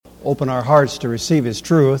open our hearts to receive His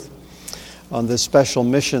truth on this special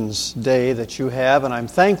missions day that you have. And I'm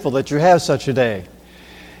thankful that you have such a day,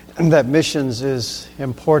 and that missions is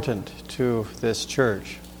important to this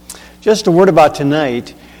church. Just a word about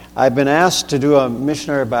tonight. I've been asked to do a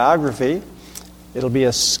missionary biography. It'll be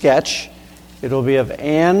a sketch. It'll be of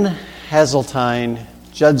Anne Hazeltine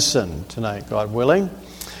Judson tonight, God willing.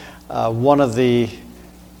 One of the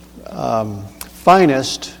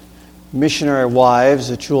finest missionary wives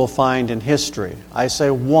that you will find in history. I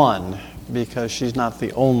say one because she's not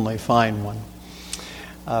the only fine one.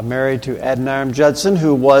 Married to Adoniram Judson,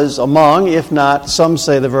 who was among, if not, some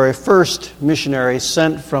say the very first missionary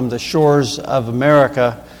sent from the shores of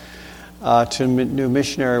America to do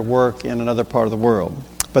missionary work in another part of the world.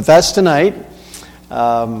 But that's tonight.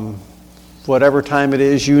 Whatever time it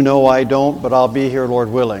is, you know I don't, but I'll be here, Lord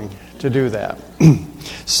willing, to do that.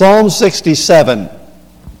 Psalm 67.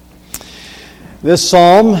 This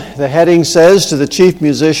psalm, the heading says, to the chief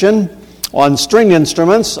musician, on string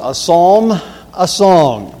instruments, a psalm, a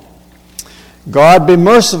song. God be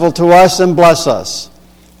merciful to us and bless us,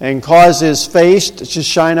 and cause His face to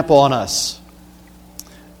shine upon us,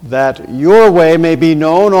 that your way may be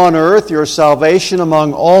known on earth, your salvation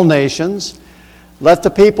among all nations. Let the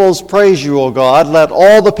peoples praise you, O God. Let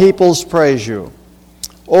all the peoples praise you.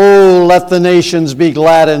 Oh, let the nations be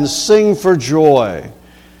glad and sing for joy.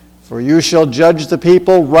 For you shall judge the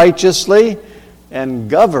people righteously and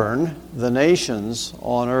govern the nations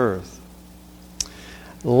on earth.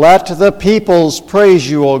 Let the peoples praise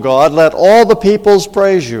you, O God. Let all the peoples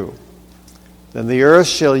praise you. Then the earth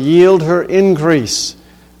shall yield her increase.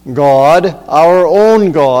 God, our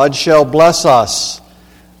own God, shall bless us.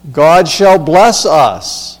 God shall bless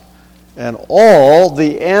us, and all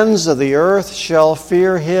the ends of the earth shall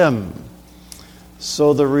fear Him.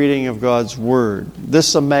 So the reading of God's Word. This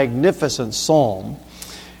is a magnificent psalm.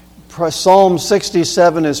 Psalm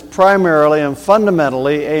 67 is primarily and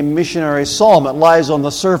fundamentally a missionary psalm. It lies on the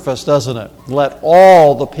surface, doesn't it? Let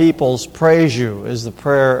all the peoples praise you, is the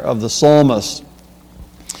prayer of the psalmist.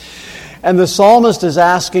 And the psalmist is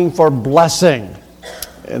asking for blessing.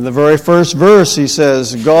 In the very first verse, he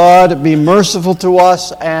says, God be merciful to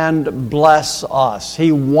us and bless us.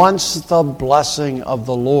 He wants the blessing of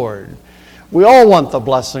the Lord. We all want the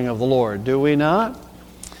blessing of the Lord, do we not?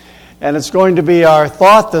 And it's going to be our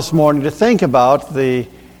thought this morning to think about the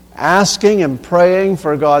asking and praying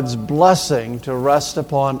for God's blessing to rest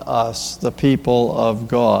upon us, the people of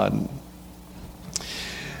God.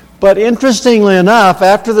 But interestingly enough,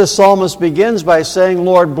 after the psalmist begins by saying,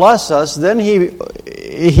 Lord, bless us, then he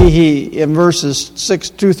in verses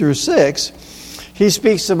 2 through 6, he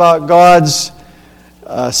speaks about God's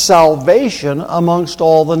salvation amongst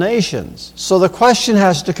all the nations. So the question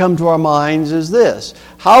has to come to our minds is this: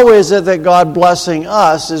 how is it that God blessing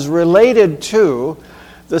us is related to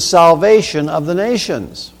the salvation of the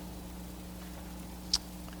nations?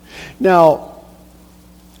 Now,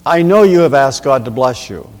 I know you have asked God to bless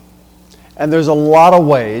you. And there's a lot of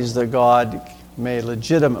ways that God may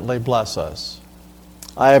legitimately bless us.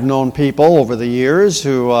 I have known people over the years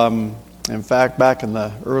who, in fact, back in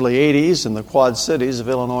the early 80s in the Quad Cities of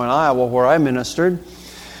Illinois and Iowa where I ministered,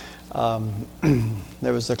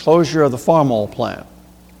 there was the closure of the farm oil plant.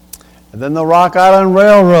 And then the Rock Island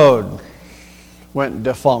Railroad went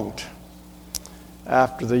defunct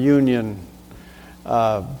after the Union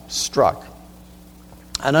struck.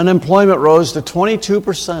 And unemployment rose to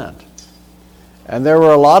 22%. And there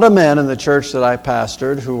were a lot of men in the church that I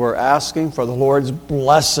pastored who were asking for the Lord's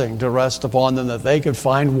blessing to rest upon them that they could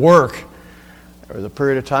find work. There was a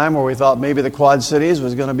period of time where we thought maybe the Quad Cities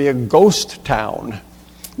was going to be a ghost town.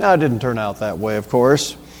 Now, it didn't turn out that way, of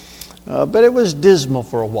course, but it was dismal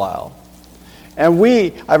for a while. And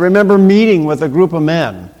I remember meeting with a group of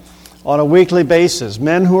men on a weekly basis,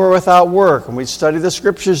 men who were without work, and we'd study the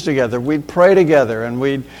Scriptures together, we'd pray together, and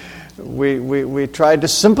we tried to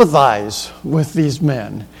sympathize with these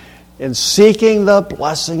men in seeking the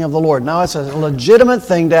blessing of the Lord. Now, it's a legitimate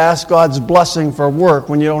thing to ask God's blessing for work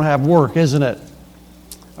when you don't have work, isn't it?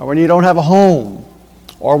 Or when you don't have a home,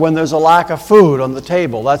 or when there's a lack of food on the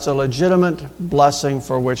table. That's a legitimate blessing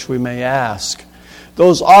for which we may ask.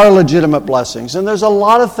 Those are legitimate blessings. And there's a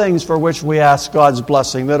lot of things for which we ask God's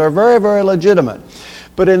blessing that are very, very legitimate.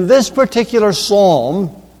 But in this particular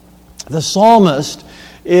psalm, the psalmist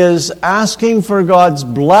is asking for God's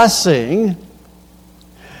blessing,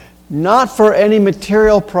 not for any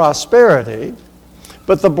material prosperity,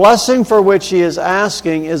 but the blessing for which he is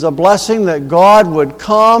asking is a blessing that God would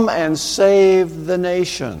come and save the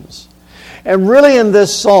nations. And really in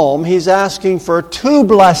this psalm, he's asking for two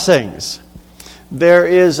blessings. There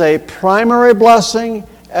is a primary blessing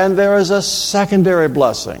and there is a secondary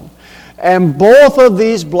blessing. And both of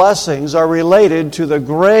these blessings are related to the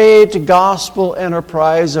great gospel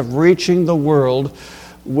enterprise of reaching the world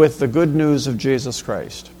with the good news of Jesus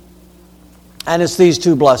Christ. And it's these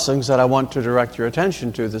two blessings that I want to direct your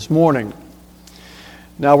attention to this morning.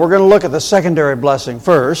 Now, we're going to look at the secondary blessing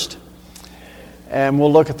first, and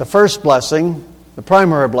we'll look at the first blessing, the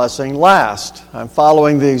primary blessing, last. I'm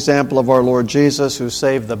following the example of our Lord Jesus, who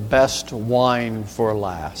saved the best wine for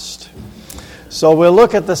last. So we'll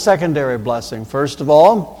look at the secondary blessing first of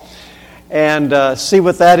all, and see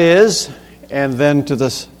what that is, and then to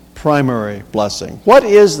this primary blessing. What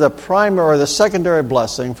is the primary or the secondary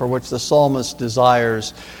blessing for which the psalmist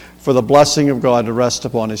desires for the blessing of God to rest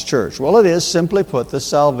upon His church? Well, it is, simply put, the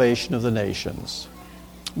salvation of the nations.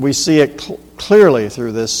 We see it clearly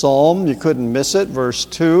through this psalm. You couldn't miss it. Verse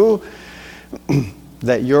 2,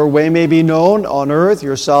 that your way may be known on earth,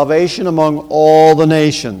 your salvation among all the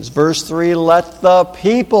nations. Verse 3, let the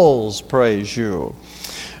peoples praise you.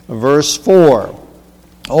 Verse 4,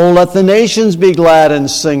 oh, let the nations be glad and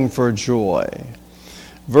sing for joy.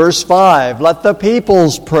 Verse 5, let the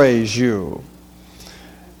peoples praise you.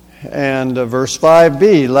 And verse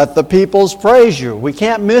 5b, let the peoples praise you. We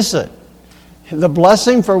can't miss it. The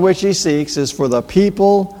blessing for which he seeks is for the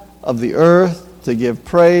people of the earth to give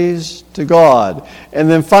praise to God. And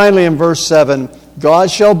then finally in verse 7, God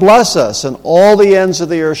shall bless us, and all the ends of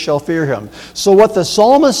the earth shall fear Him. So what the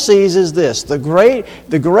psalmist sees is this: the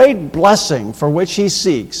great blessing for which he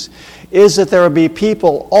seeks is that there would be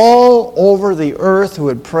people all over the earth who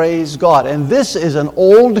would praise God. And this is an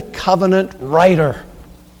old covenant writer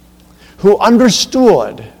who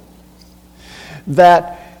understood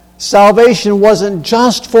that salvation wasn't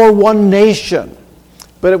just for one nation,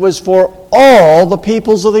 but it was for all the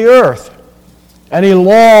peoples of the earth. And he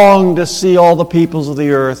longed to see all the peoples of the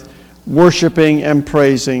earth worshiping and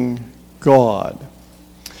praising God.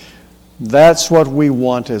 That's what we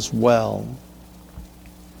want as well.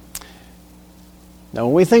 Now,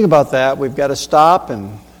 when we think about that, we've got to stop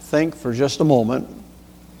and think for just a moment.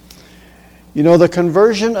 You know, the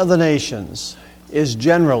conversion of the nations is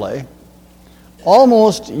generally,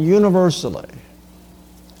 almost universally,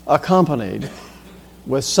 accompanied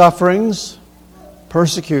with sufferings,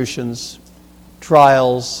 persecutions,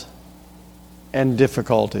 trials, and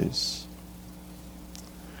difficulties.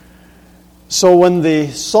 So when the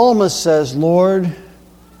psalmist says, Lord,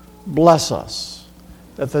 bless us,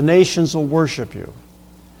 that the nations will worship you,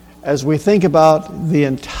 as we think about the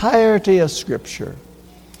entirety of Scripture,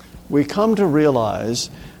 we come to realize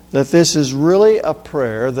that this is really a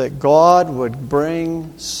prayer that God would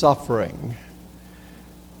bring suffering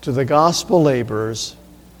to the gospel laborers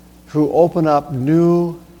who open up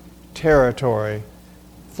new territory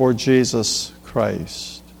for Jesus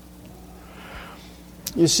Christ.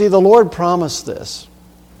 You see, the Lord promised this.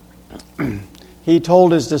 He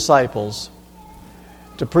told His disciples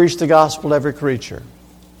to preach the gospel to every creature.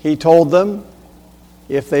 He told them,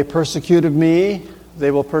 if they persecuted me, they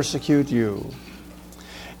will persecute you.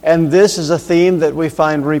 And this is a theme that we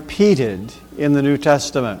find repeated in the New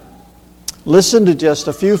Testament. Listen to just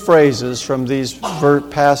a few phrases from these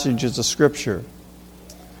passages of Scripture.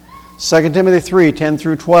 2 Timothy 3, 10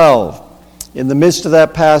 through 12. In the midst of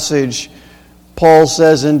that passage, Paul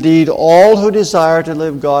says, indeed, all who desire to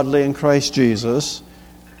live godly in Christ Jesus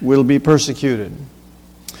will be persecuted.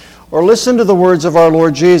 Or listen to the words of our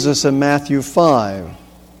Lord Jesus in Matthew 5.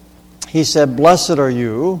 He said, blessed are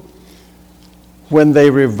you when they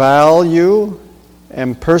revile you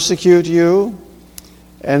and persecute you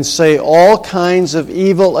and say all kinds of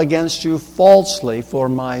evil against you falsely for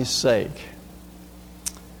my sake.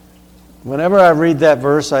 Whenever I read that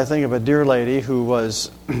verse, I think of a dear lady who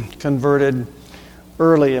was converted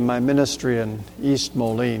early in my ministry in East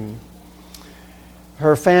Moline.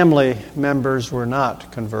 Her family members were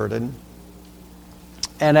not converted.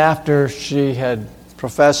 And after she had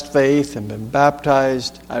professed faith and been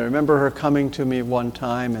baptized, I remember her coming to me one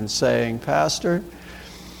time and saying, Pastor,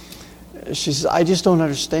 she says, I just don't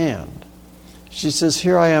understand. She says,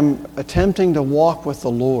 here I am attempting to walk with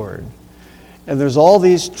the Lord, and there's all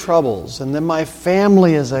these troubles, and then my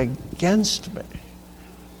family is against me.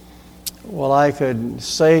 Well, I could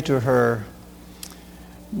say to her,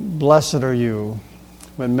 blessed are you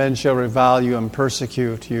when men shall revile you and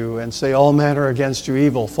persecute you and say all manner against you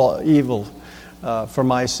evil for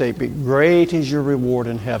my sake. But great is your reward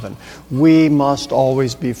in heaven. We must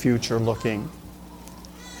always be future looking.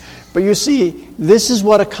 But you see, this is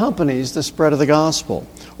what accompanies the spread of the gospel.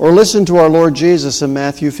 Or listen to our Lord Jesus in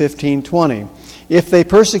Matthew 15:20. If they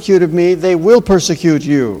persecuted me, they will persecute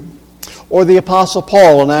you. Or the Apostle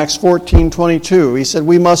Paul in Acts 14:22. He said,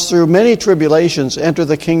 we must through many tribulations enter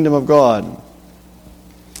the kingdom of God.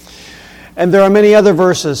 And there are many other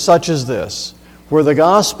verses such as this, where the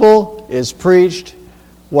gospel is preached.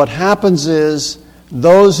 What happens is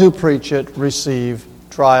those who preach it receive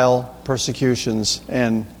trial, persecutions,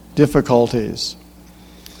 and difficulties.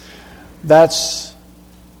 That's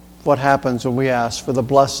what happens when we ask for the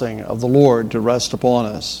blessing of the Lord to rest upon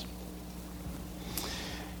us.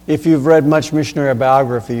 If you've read much missionary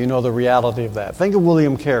biography, you know the reality of that. Think of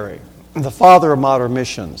William Carey, the father of modern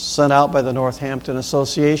missions, sent out by the Northampton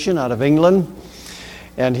Association out of England.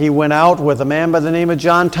 And he went out with a man by the name of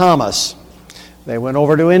John Thomas. They went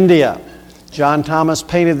over to India. John Thomas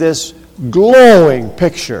painted this glowing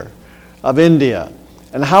picture of India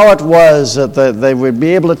and how it was that they would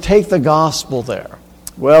be able to take the gospel there.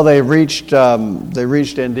 Well, they reached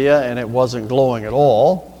India, and it wasn't glowing at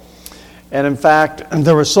all. And in fact,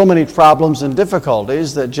 there were so many problems and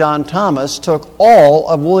difficulties that John Thomas took all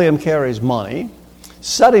of William Carey's money,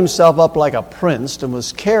 set himself up like a prince, and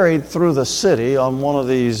was carried through the city on one of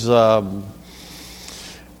these, well,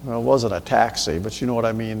 it wasn't a taxi, but you know what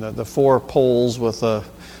I mean, the four poles with a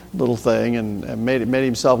little thing, and made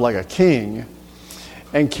himself like a king.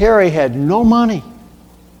 And Carey had no money.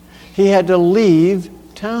 He had to leave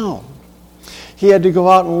town. He had to go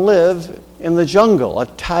out and live in the jungle, a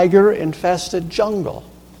tiger-infested jungle.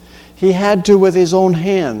 He had to, with his own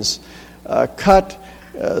hands, cut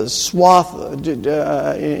swath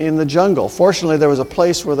in the jungle. Fortunately, there was a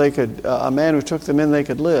place where they could, a man who took them in, they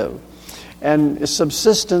could live. And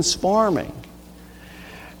subsistence farming.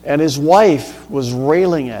 And his wife was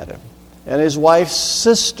railing at him. And his wife's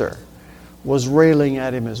sister was railing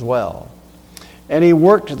at him as well. And he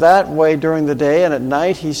worked that way during the day, and at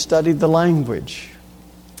night he studied the language.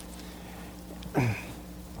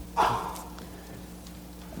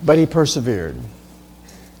 But he persevered.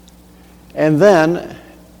 And then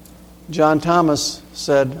John Thomas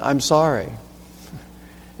said, I'm sorry.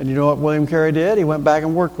 And you know what William Carey did? He went back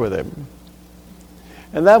and worked with him.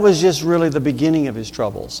 And that was just really the beginning of his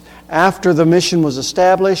troubles. After the mission was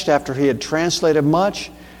established, after he had translated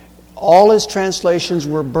much, all his translations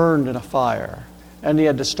were burned in a fire. And he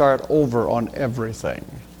had to start over on everything.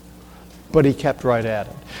 But he kept right at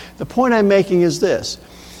it. The point I'm making is this.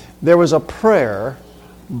 There was a prayer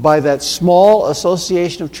by that small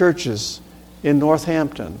association of churches in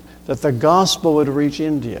Northampton that the gospel would reach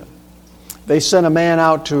India. They sent a man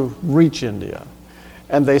out to reach India.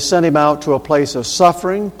 And they sent him out to a place of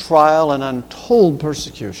suffering, trial, and untold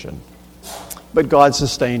persecution. But God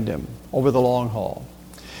sustained him over the long haul.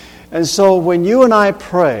 And so when you and I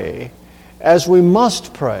pray, as we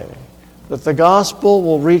must pray, that the gospel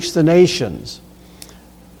will reach the nations,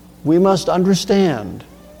 we must understand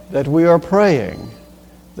that we are praying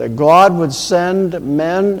that God would send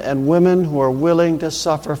men and women who are willing to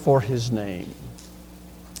suffer for His name.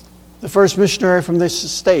 The first missionary from the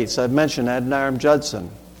States, I've mentioned Adoniram Judson,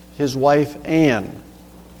 his wife Anne,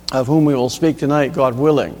 of whom we will speak tonight, God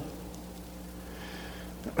willing.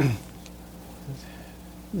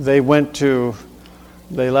 They left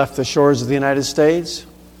the shores of the United States.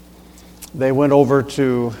 They went over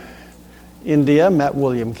to India, met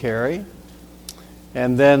William Carey,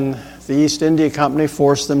 and then the East India Company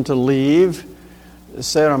forced them to leave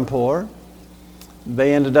Serampore.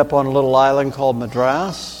 They ended up on a little island called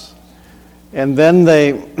Madras, and then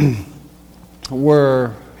they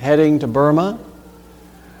were heading to Burma,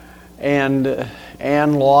 and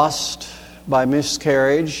Anne lost by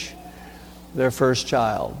miscarriage their first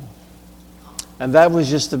child. And that was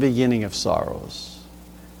just the beginning of sorrows,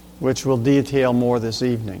 which we'll detail more this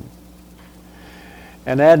evening.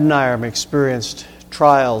 And Adoniram experienced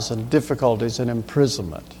trials and difficulties and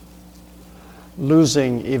imprisonment,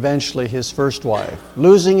 losing eventually his first wife,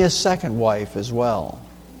 losing his second wife as well.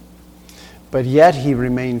 But yet he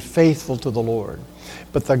remained faithful to the Lord.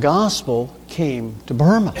 But the gospel came to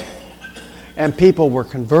Burma, and people were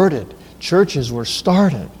converted. Churches were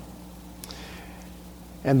started.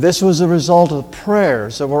 And this was a result of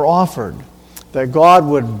prayers that were offered, that God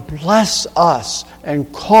would bless us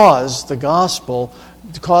and cause the gospel,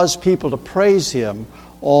 cause people to praise Him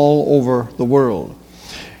all over the world.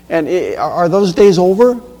 And are those days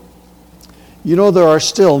over? You know, there are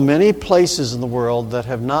still many places in the world that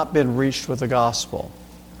have not been reached with the gospel.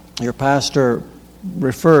 Your pastor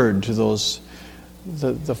referred to those,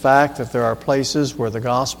 the fact that there are places where the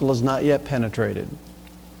gospel has not yet penetrated.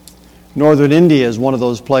 Northern India is one of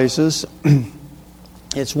those places.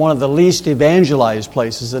 It's one of the least evangelized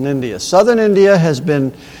places in India. Southern India has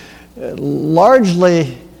been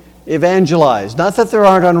largely evangelized. Not that there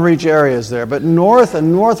aren't unreached areas there, but North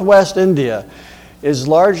and Northwest India is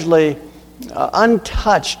largely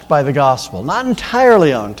untouched by the gospel. Not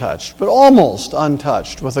entirely untouched, but almost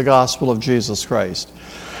untouched with the gospel of Jesus Christ.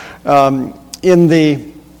 In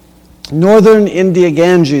the northern India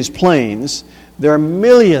Ganges plains, there are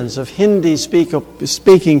millions of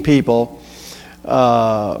Hindi-speaking people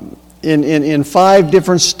in 5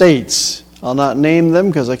 different states. I'll not name them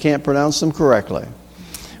because I can't pronounce them correctly.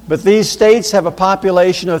 But these states have a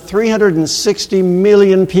population of 360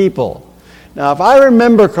 million people. Now, if I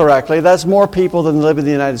remember correctly, that's more people than live in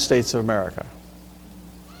the United States of America.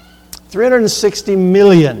 360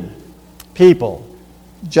 million people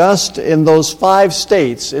just in those 5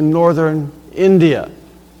 states in northern India.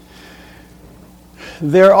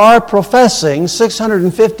 There are professing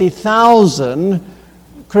 650,000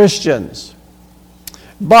 Christians.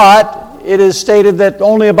 But it is stated that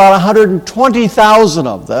only about 120,000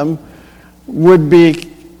 of them would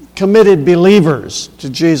be committed believers to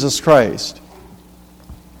Jesus Christ.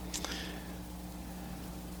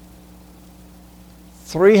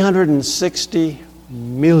 360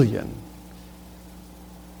 million.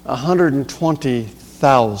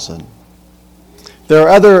 120,000. There are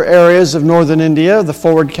other areas of northern India, the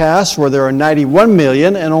forward caste, where there are 91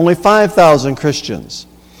 million and only 5,000 Christians.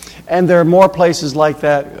 And there are more places like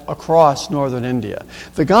that across northern India.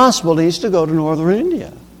 The gospel needs to go to northern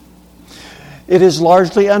India. It is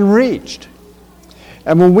largely unreached.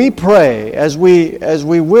 And when we pray, as we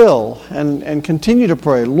will and continue to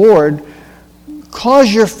pray, Lord,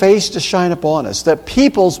 cause your face to shine upon us, that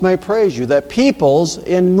peoples may praise you, that peoples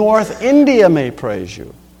in North India may praise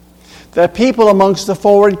you, that people amongst the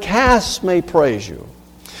forward castes may praise you,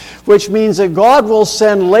 which means that God will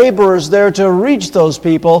send laborers there to reach those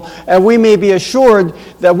people, and we may be assured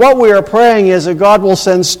that what we are praying is that God will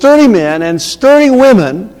send sturdy men and sturdy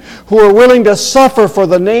women who are willing to suffer for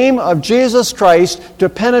the name of Jesus Christ to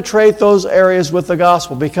penetrate those areas with the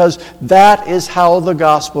gospel, because that is how the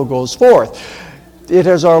gospel goes forth. It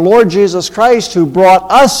is our Lord Jesus Christ who brought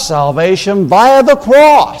us salvation via the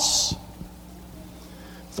cross.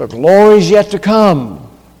 The glory is yet to come.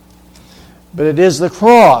 But it is the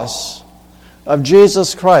cross of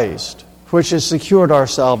Jesus Christ which has secured our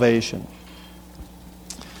salvation.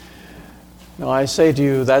 Now I say to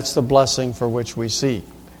you, that's the blessing for which we seek.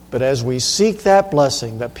 But as we seek that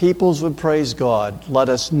blessing, that peoples would praise God, let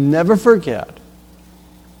us never forget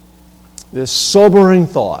this sobering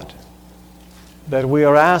thought that we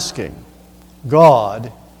are asking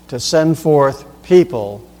God to send forth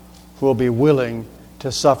people who will be willing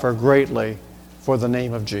to suffer greatly for the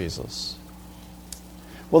name of Jesus.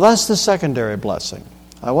 Well, that's the secondary blessing.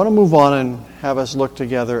 I want to move on and have us look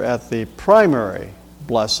together at the primary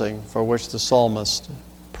blessing for which the psalmist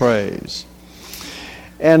prays.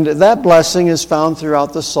 And that blessing is found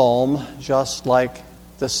throughout the psalm, just like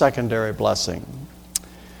the secondary blessing.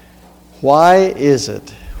 Why is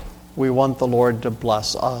it we want the Lord to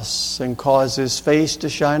bless us and cause His face to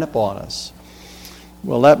shine upon us?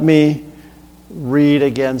 Well, let me read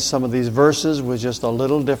again some of these verses with just a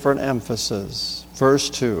little different emphasis. Verse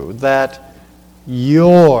 2, that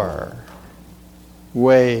your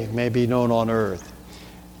way may be known on earth,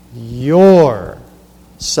 your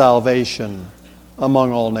salvation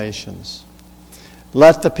among all nations.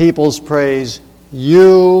 Let the peoples praise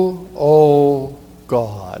you, O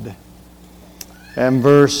God. And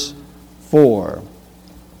verse 4,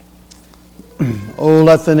 O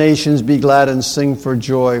let the nations be glad and sing for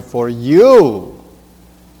joy, for you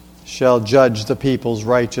shall judge the peoples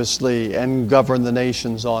righteously and govern the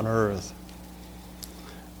nations on earth.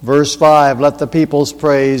 Verse 5, let the peoples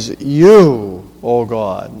praise you, O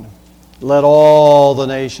God. Let all the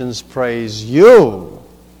nations praise you.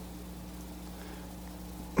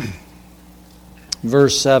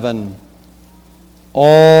 Verse 7,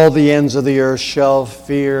 all the ends of the earth shall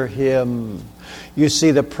fear Him. You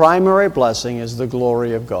see, the primary blessing is the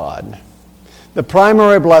glory of God. The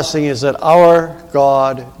primary blessing is that our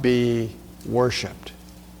God be worshipped.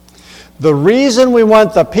 The reason we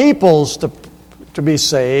want the peoples to be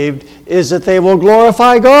saved is that they will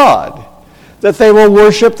glorify God, that they will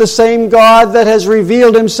worship the same God that has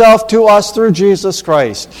revealed Himself to us through Jesus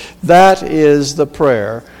Christ. That is the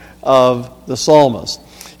prayer of the psalmist.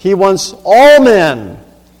 He wants all men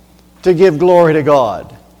to give glory to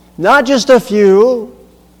God. Not just a few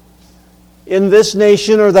in this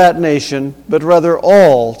nation or that nation, but rather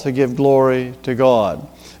all to give glory to God.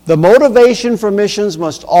 The motivation for missions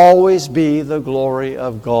must always be the glory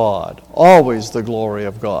of God. Always the glory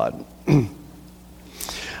of God.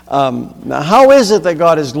 Now, how is it that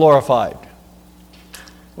God is glorified?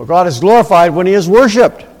 Well, God is glorified when He is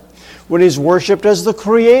worshipped. when he's worshipped as the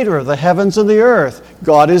creator of the heavens and the earth,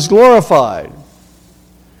 God is glorified.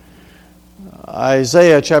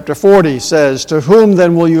 Isaiah chapter 40 says, "To whom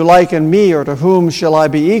then will you liken me, or to whom shall I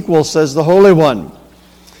be equal, says the Holy One.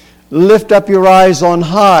 Lift up your eyes on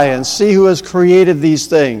high and see who has created these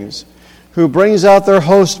things, who brings out their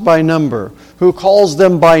host by number, who calls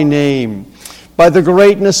them by name. By the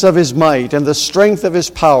greatness of his might and the strength of his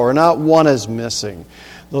power, not one is missing."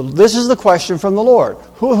 This is the question from the Lord.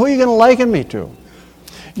 Who are you going to liken me to?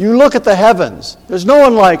 You look at the heavens. There's no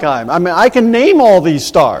one like I am. I mean, I can name all these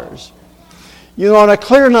stars. You know, on a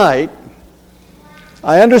clear night,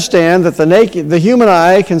 I understand that the human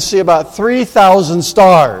eye can see about 3,000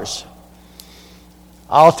 stars.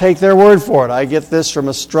 I'll take their word for it. I get this from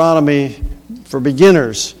Astronomy for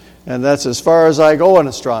Beginners, and that's as far as I go in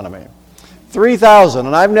astronomy. 3,000,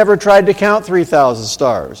 and I've never tried to count 3,000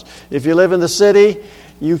 stars. If you live in the city,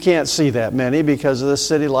 you can't see that many because the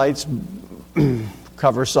city lights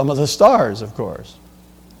cover some of the stars, of course.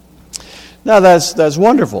 Now that's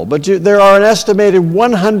wonderful, but there are an estimated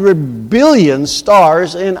 100 billion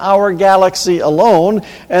stars in our galaxy alone,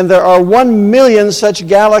 and there are 1 million such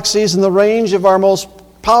galaxies in the range of our most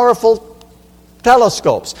powerful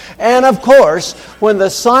telescopes. And of course, when the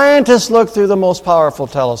scientists look through the most powerful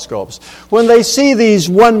telescopes, when they see these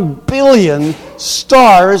 1 billion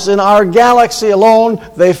stars in our galaxy alone,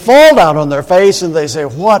 they fall down on their face and they say,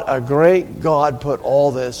 "What a great God put all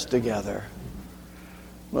this together."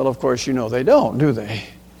 Well, of course, you know they don't, do they?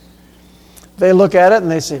 They look at it and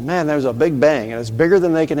they say, "Man, there's a big bang, and it's bigger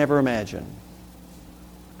than they can ever imagine."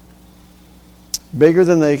 Bigger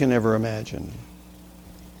than they can ever imagine.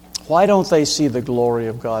 Why don't they see the glory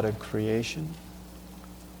of God in creation?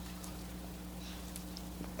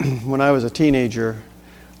 When I was a teenager,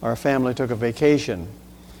 our family took a vacation,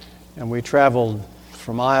 and we traveled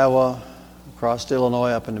from Iowa across to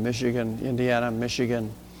Illinois up into Michigan, Indiana,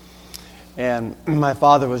 Michigan. And my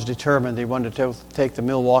father was determined. He wanted to take the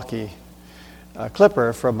Milwaukee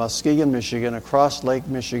Clipper from Muskegon, Michigan, across Lake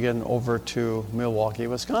Michigan over to Milwaukee,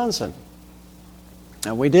 Wisconsin.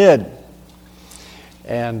 And we did.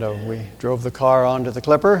 And we drove the car onto the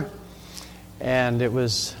Clipper, and it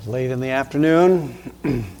was late in the afternoon,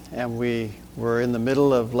 and we were in the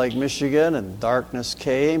middle of Lake Michigan, and darkness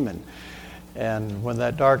came, and when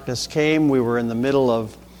that darkness came, we were in the middle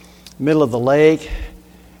of the lake,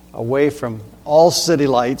 away from all city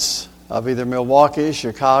lights of either Milwaukee,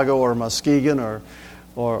 Chicago, or Muskegon,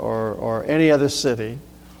 or any other city,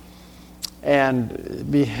 and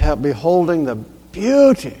beholding the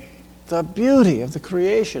beauty of the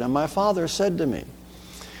creation. And my father said to me,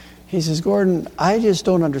 he says, "Gordon, I just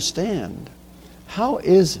don't understand. How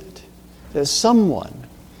is it that someone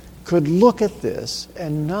could look at this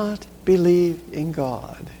and not believe in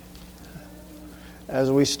God?"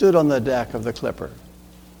 As we stood on the deck of the Clipper.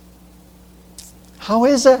 How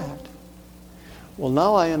is that? Well,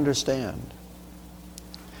 now I understand.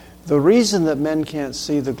 The reason that men can't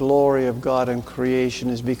see the glory of God in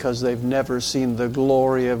creation is because they've never seen the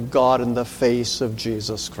glory of God in the face of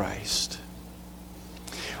Jesus Christ.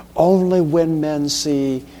 Only when men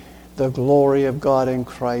see the glory of God in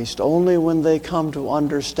Christ, only when they come to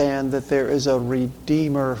understand that there is a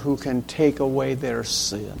Redeemer who can take away their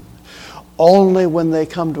sin, only when they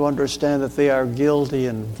come to understand that they are guilty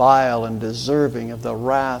and vile and deserving of the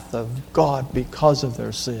wrath of God because of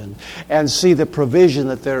their sin, and see the provision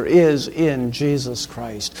that there is in Jesus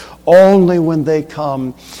Christ. Only when they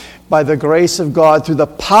come, by the grace of God, through the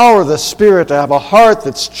power of the Spirit, to have a heart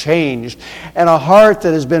that's changed, and a heart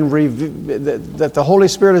that has been that the Holy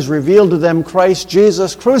Spirit has revealed to them Christ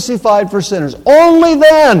Jesus crucified for sinners. Only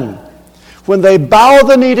then, when they bow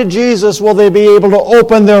the knee to Jesus, will they be able to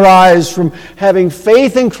open their eyes from having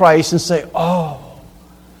faith in Christ and say, "Oh,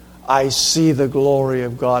 I see the glory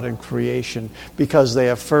of God in creation," because they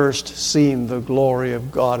have first seen the glory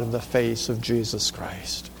of God in the face of Jesus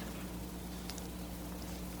Christ.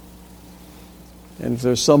 And if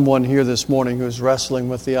there's someone here this morning who's wrestling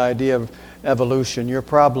with the idea of evolution, your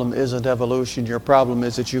problem isn't evolution. Your problem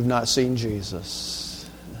is that you've not seen Jesus,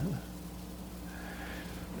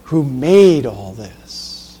 who made all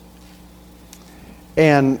this.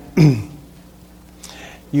 And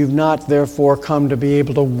you've not therefore come to be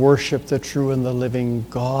able to worship the true and the living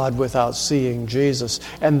God without seeing Jesus.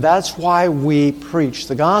 And that's why we preach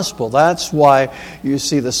the gospel. That's why you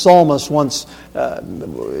see the psalmist once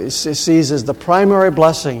sees as the primary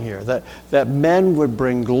blessing here, that men would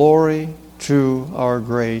bring glory to our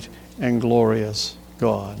great and glorious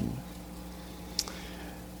God.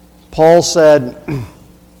 Paul said,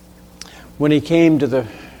 when he came to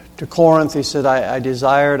To Corinth, he said, I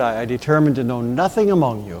determined to know nothing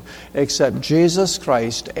among you except Jesus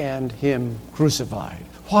Christ and Him crucified.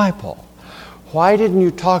 Why, Paul? Why didn't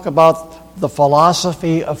you talk about the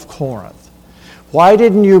philosophy of Corinth? Why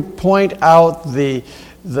didn't you point out the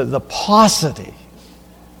paucity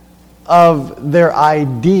of their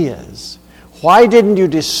ideas? Why didn't you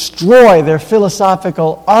destroy their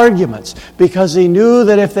philosophical arguments? Because he knew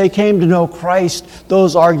that if they came to know Christ,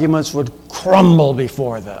 those arguments would crumble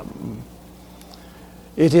before them.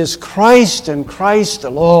 It is Christ and Christ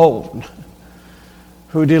alone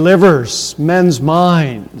who delivers men's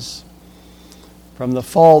minds from the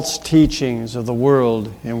false teachings of the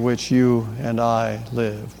world in which you and I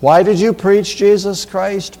live. Why did you preach Jesus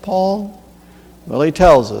Christ, Paul? Well, he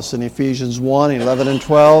tells us in Ephesians 1:11 and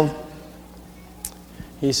 12.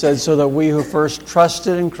 He said, so that we who first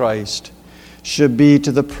trusted in Christ should be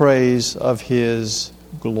to the praise of His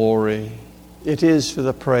glory. It is for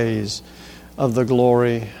the praise of the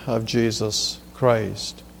glory of Jesus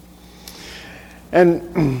Christ.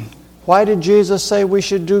 And why did Jesus say we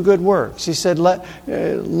should do good works? He said,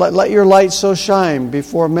 let your light so shine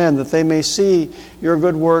before men that they may see your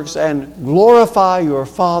good works and glorify your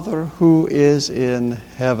Father who is in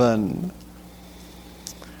heaven.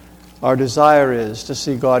 Our desire is to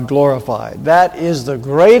see God glorified. That is the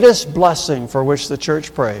greatest blessing for which the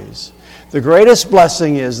church prays. The greatest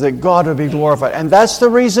blessing is that God will be glorified. And that's the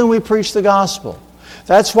reason we preach the gospel.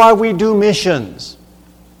 That's why we do missions.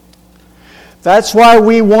 That's why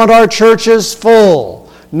we want our churches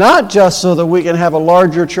full. Not just so that we can have a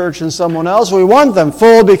larger church than someone else. We want them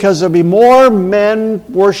full because there'll be more men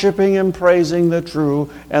worshiping and praising the true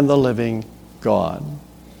and the living God.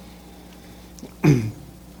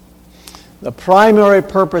 The primary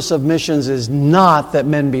purpose of missions is not that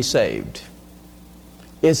men be saved.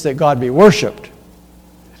 It's that God be worshipped.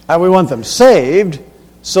 And we want them saved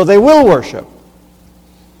so they will worship.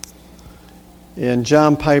 In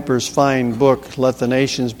John Piper's fine book, Let the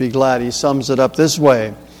Nations Be Glad, he sums it up this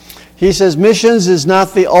way. He says, missions is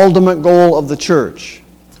not the ultimate goal of the church.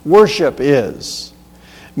 Worship is.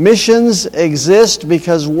 Missions exist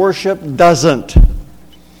because worship doesn't.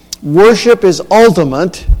 Worship is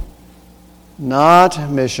ultimate,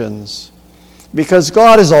 not missions. Because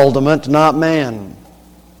God is ultimate, not man.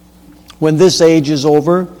 When this age is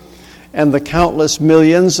over, and the countless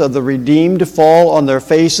millions of the redeemed fall on their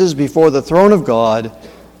faces before the throne of God,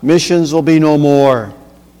 missions will be no more.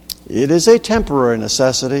 It is a temporary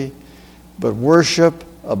necessity, but worship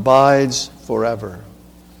abides forever.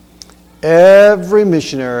 Every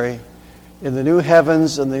missionary in the new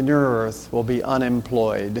heavens and the new earth will be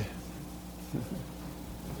unemployed.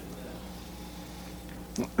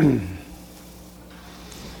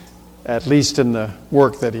 At least in the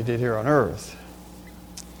work that he did here on earth.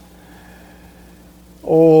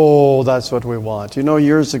 Oh, that's what we want. You know,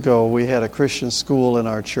 years ago we had a Christian school in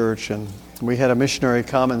our church, and we had a missionary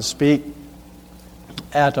come and speak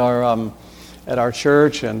at our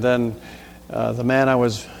church, and then the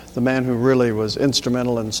man who really was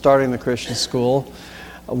instrumental in starting the Christian school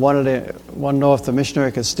wanted to know if the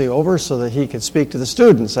missionary could stay over so that he could speak to the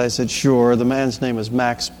students. I said, sure. The man's name was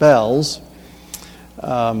Max Bells.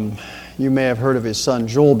 You may have heard of his son,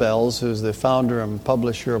 Joel Bells, who's the founder and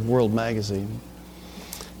publisher of World Magazine.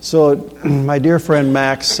 So my dear friend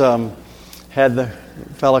Max had the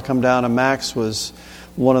fellow come down, and Max was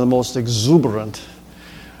one of the most exuberant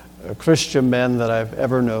Christian men that I've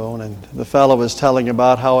ever known. And the fellow was telling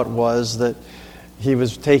about how it was that he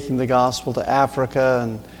was taking the gospel to Africa,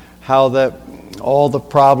 and how that all the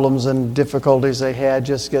problems and difficulties they had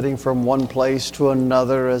just getting from one place to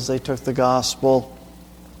another as they took the gospel.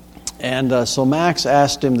 And so Max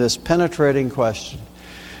asked him this penetrating question.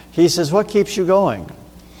 He says, what keeps you going?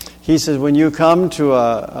 He says, when you come to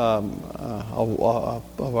a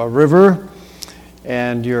river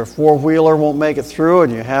and your four-wheeler won't make it through,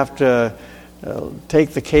 and you have to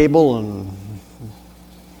take the cable and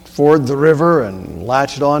ford the river and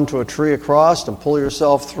latch it onto a tree across and pull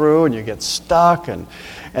yourself through, and you get stuck, and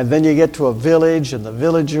then you get to a village, and the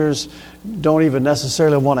villagers don't even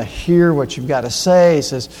necessarily want to hear what you've got to say. He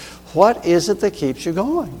says, what is it that keeps you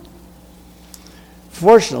going?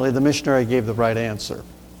 Fortunately, the missionary gave the right answer.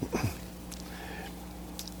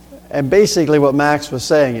 And basically what Max was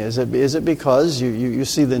saying is it because you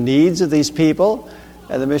see the needs of these people?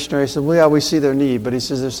 And the missionary said, well, yeah, we see their need, but he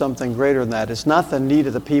says there's something greater than that. It's not the need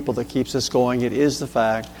of the people that keeps us going. It is the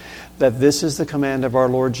fact that this is the command of our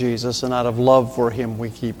Lord Jesus, and out of love for Him we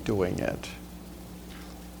keep doing it.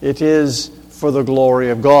 It is for the glory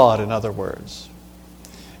of God, in other words.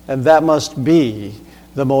 And that must be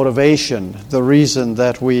the motivation, the reason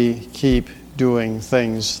that we keep doing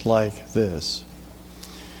things like this.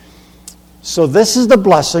 So this is the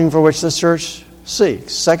blessing for which the church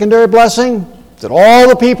seeks. Secondary blessing, that all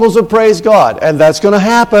the peoples would praise God. And that's going to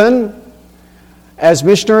happen. As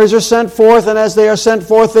missionaries are sent forth, and as they are sent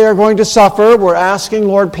forth, they are going to suffer. We're asking,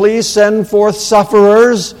 Lord, please send forth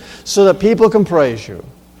sufferers so that people can praise you.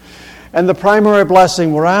 And the primary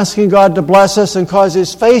blessing, we're asking God to bless us and cause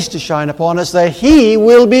His face to shine upon us, that He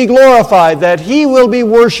will be glorified, that He will be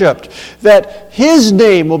worshipped, that His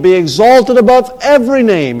name will be exalted above every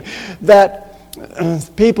name, that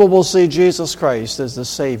people will see Jesus Christ as the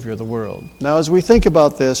Savior of the world. Now, as we think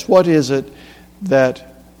about this, what is it that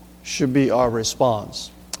should be our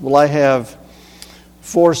response? Well, I have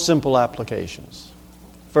 4 simple applications.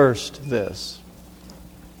 First, this.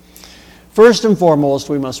 First and foremost,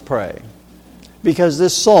 we must pray, because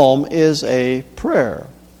this psalm is a prayer.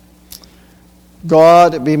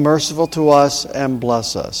 God, be merciful to us and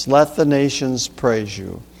bless us. Let the nations praise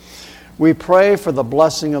you. We pray for the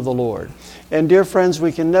blessing of the Lord. And dear friends,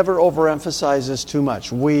 we can never overemphasize this too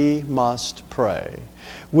much. We must pray.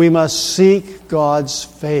 We must seek God's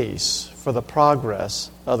face for the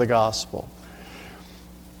progress of the gospel.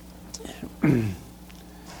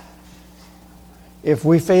 If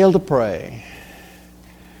we fail to pray,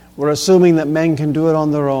 we're assuming that men can do it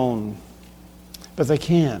on their own. But they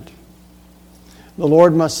can't. The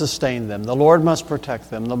Lord must sustain them. The Lord must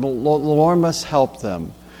protect them. The Lord must help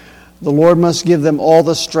them. The Lord must give them all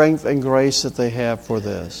the strength and grace that they have for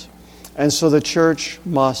this. And so the church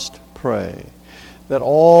must pray that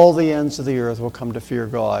all the ends of the earth will come to fear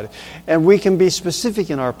God. And we can be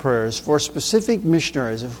specific in our prayers for specific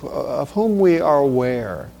missionaries of whom we are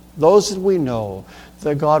aware, those that we know,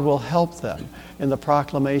 that God will help them in the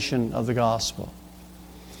proclamation of the gospel.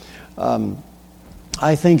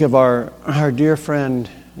 I think of our dear friend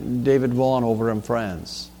David Vaughn over in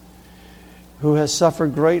France, who has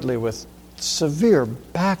suffered greatly with severe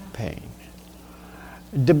back pain,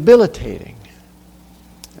 debilitating.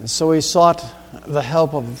 And so he sought the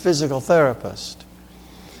help of a physical therapist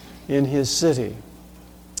in his city.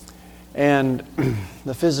 And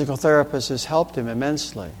the physical therapist has helped him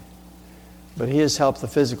immensely. But he has helped the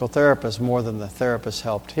physical therapist more than the therapist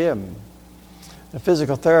helped him. The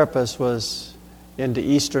physical therapist was into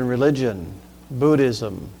Eastern religion,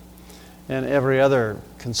 Buddhism, and every other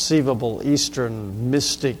conceivable Eastern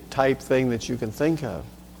mystic type thing that you can think of.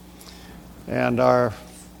 And our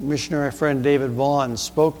missionary friend David Vaughn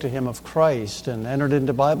spoke to him of Christ and entered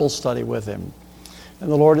into Bible study with him.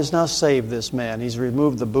 And the Lord has now saved this man. He's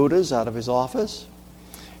removed the Buddhas out of his office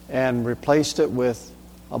and replaced it with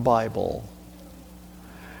a Bible.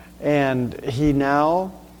 And he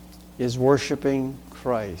now is worshiping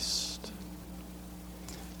Christ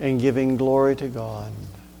and giving glory to God.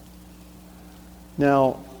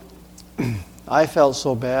 Now, I felt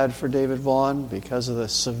so bad for David Vaughn because of the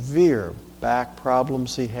severe back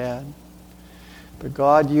problems he had. But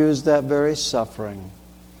God used that very suffering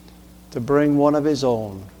to bring one of His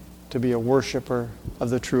own to be a worshiper of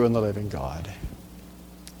the true and the living God.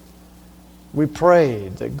 We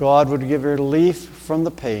prayed that God would give relief from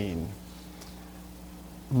the pain.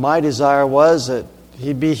 My desire was that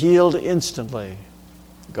he'd be healed instantly.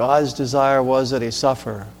 God's desire was that he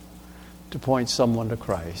suffer to point someone to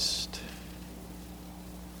Christ.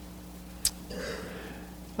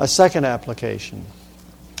 A second application.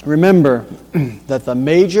 Remember that the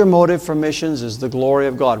major motive for missions is the glory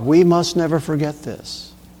of God. We must never forget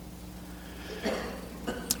this.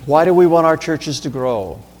 Why do we want our churches to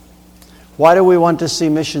grow? Why do we want to see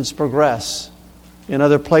missions progress in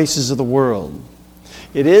other places of the world?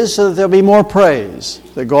 It is so that there'll be more praise,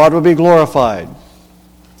 that God will be glorified.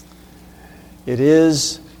 It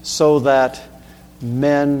is so that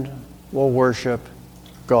men will worship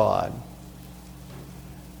God.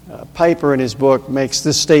 Piper in his book makes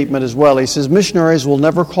this statement as well. He says, missionaries will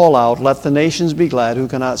never call out, "Let the nations be glad," who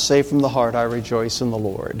cannot say from the heart, "I rejoice in the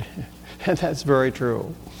Lord." And that's very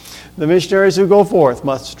true. The missionaries who go forth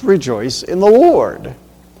must rejoice in the Lord.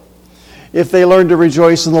 If they learn to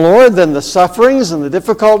rejoice in the Lord, then the sufferings and the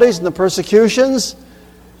difficulties and the persecutions,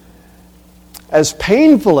 as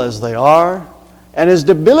painful as they are and as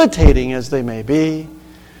debilitating as they may be,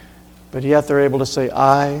 but yet they're able to say,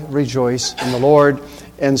 "I rejoice in the Lord."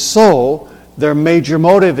 And so their major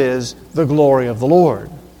motive is the glory of the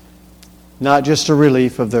Lord, not just a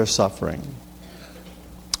relief of their suffering.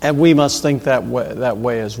 And we must think that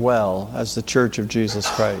way as well as the Church of Jesus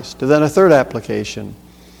Christ. And then a third application.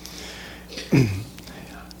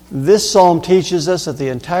 This psalm teaches us that the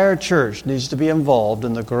entire church needs to be involved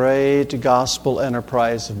in the great gospel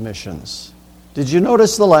enterprise of missions. Did you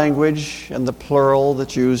notice the language and the plural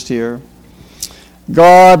that's used here?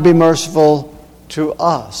 God be merciful to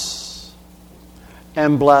us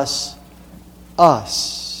and bless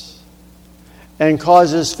us and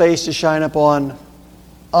cause His face to shine upon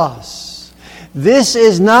us. This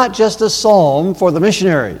is not just a psalm for the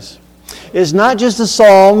missionaries. It's not just a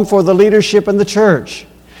psalm for the leadership in the church.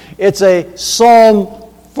 It's a psalm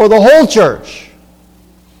for the whole church.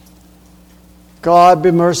 God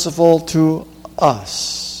be merciful to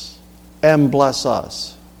us and bless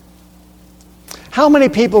us. How many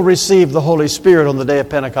people received the Holy Spirit on the day of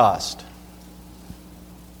Pentecost?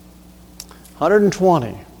 120.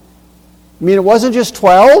 You mean it wasn't just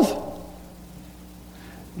 12?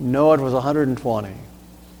 No, it was 120.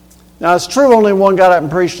 Now it's true only one got up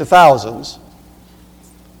and preached to thousands.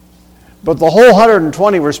 But the whole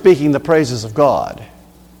 120 were speaking the praises of God.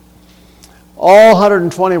 All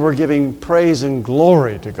 120 were giving praise and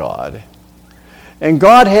glory to God. And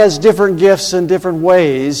God has different gifts in different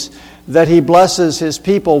ways that He blesses His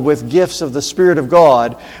people with gifts of the Spirit of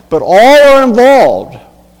God. But all are involved.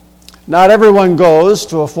 Not everyone goes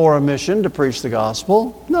to a foreign mission to preach the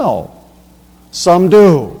gospel. No. Some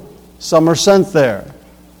do. Some are sent there.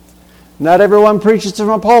 Not everyone preaches from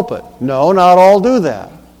a pulpit. No, not all do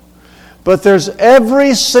that. But there's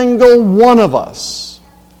every single one of us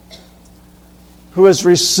who has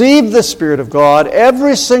received the Spirit of God,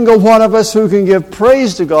 every single one of us who can give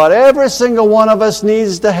praise to God, every single one of us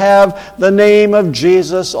needs to have the name of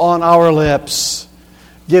Jesus on our lips,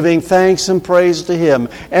 giving thanks and praise to Him,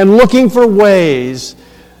 and looking for ways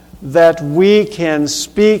that we can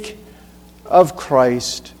speak of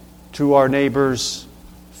Christ to our neighbors,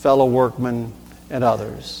 fellow workmen, and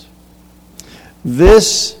others.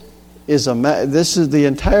 This is the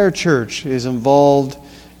entire church is involved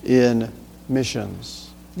in missions.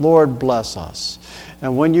 Lord, bless us.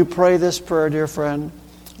 And when you pray this prayer, dear friend,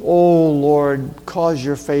 oh Lord, cause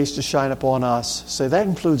your face to shine upon us. Say, that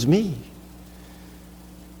includes me.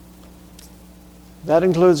 That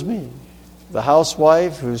includes me. The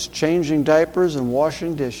housewife who's changing diapers and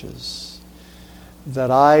washing dishes.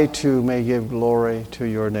 That I too may give glory to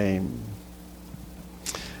your name.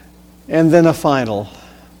 And then a final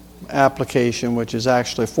application, which is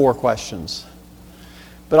actually 4 questions.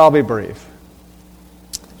 But I'll be brief.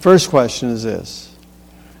 First question is this.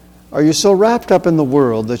 Are you so wrapped up in the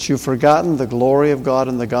world that you've forgotten the glory of God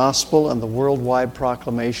in the gospel and the worldwide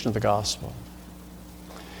proclamation of the gospel?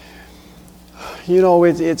 You know,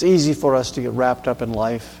 it's easy for us to get wrapped up in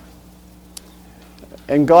life.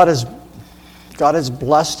 And God has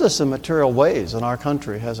blessed us in material ways in our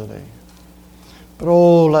country, hasn't He? But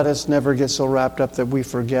oh, let us never get so wrapped up that we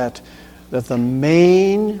forget that the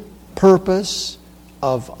main purpose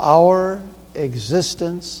of our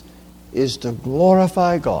existence is to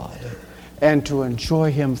glorify God and to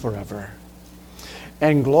enjoy Him forever.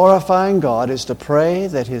 And glorifying God is to pray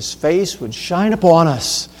that His face would shine upon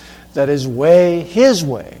us, that His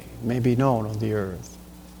way may be known on the earth.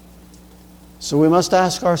 So we must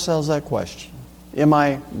ask ourselves that question. Am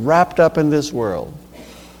I wrapped up in this world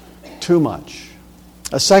too much?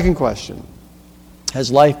 A second question.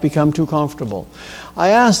 Has life become too comfortable? I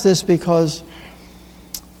ask this because,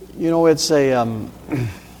 you know, it's a...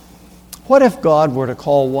 what if God were to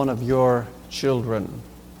call one of your children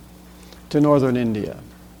to northern India?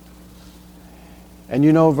 And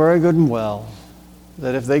you know very good and well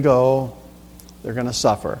that if they go, they're going to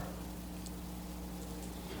suffer.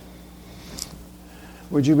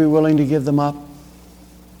 Would you be willing to give them up?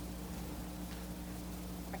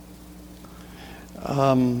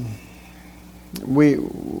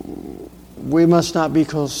 We must not be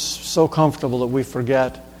so comfortable that we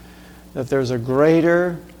forget that there's a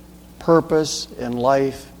greater purpose in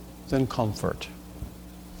life than comfort.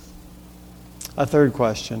 A third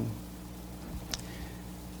question.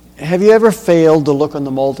 Have you ever failed to look on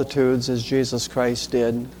the multitudes as Jesus Christ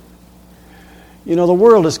did? You know, the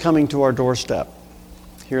world is coming to our doorstep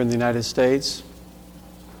here in the United States.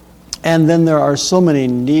 And then there are so many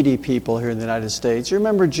needy people here in the United States. You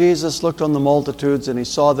remember Jesus looked on the multitudes and He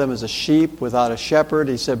saw them as a sheep without a shepherd.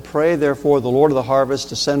 He said, "Pray therefore the Lord of the harvest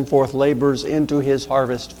to send forth laborers into His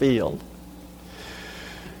harvest field."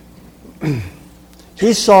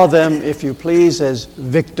 He saw them, if you please, as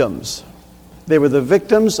victims. They were the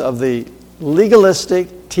victims of the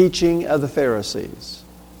legalistic teaching of the Pharisees,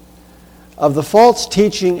 of the false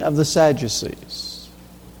teaching of the Sadducees,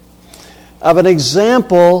 of an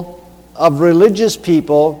example of religious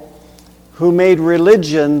people who made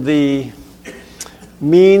religion the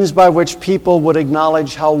means by which people would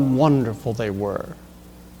acknowledge how wonderful they were.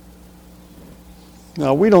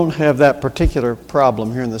 Now, we don't have that particular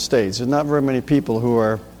problem here in the States. There's not very many people who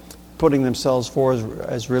are putting themselves forward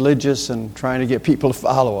as religious and trying to get people to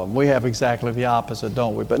follow them. We have exactly the opposite,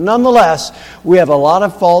 don't we? But nonetheless, we have a lot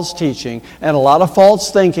of false teaching and a lot of false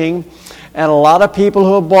thinking and a lot of people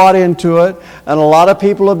who have bought into it and a lot of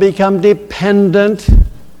people who have become dependent.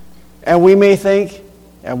 And we may think,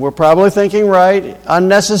 and we're probably thinking right,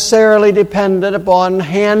 unnecessarily dependent upon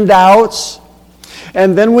handouts.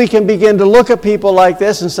 And then we can begin to look at people like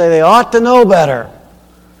this and say they ought to know better.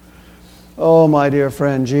 Oh, my dear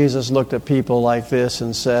friend, Jesus looked at people like this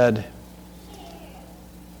and said,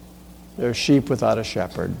 they're sheep without a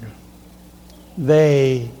shepherd.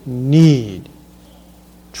 They need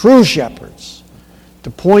true shepherds to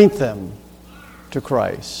point them to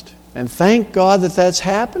Christ. And thank God that that's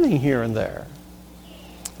happening here and there.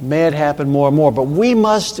 May it happen more and more. But we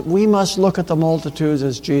must look at the multitudes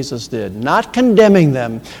as Jesus did, not condemning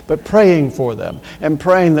them, but praying for them and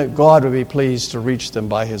praying that God would be pleased to reach them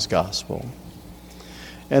by His gospel.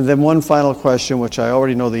 And then one final question, which I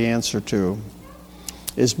already know the answer to,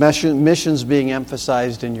 is missions being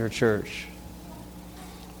emphasized in your church?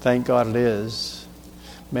 Thank God it is.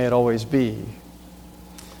 May it always be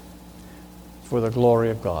for the glory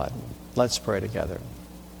of God. Let's pray together.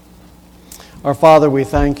 Our Father, we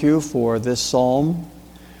thank you for this psalm.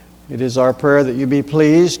 It is our prayer that you be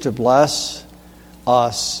pleased to bless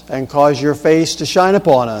us and cause your face to shine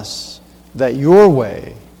upon us, that your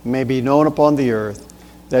way may be known upon the earth,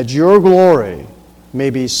 that your glory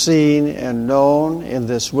may be seen and known in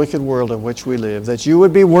this wicked world in which we live, that you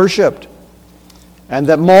would be worshipped, and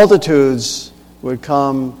that multitudes would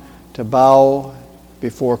come to bow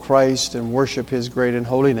before Christ and worship His great and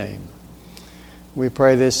holy name. We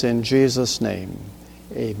pray this in Jesus' name.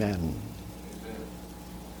 Amen.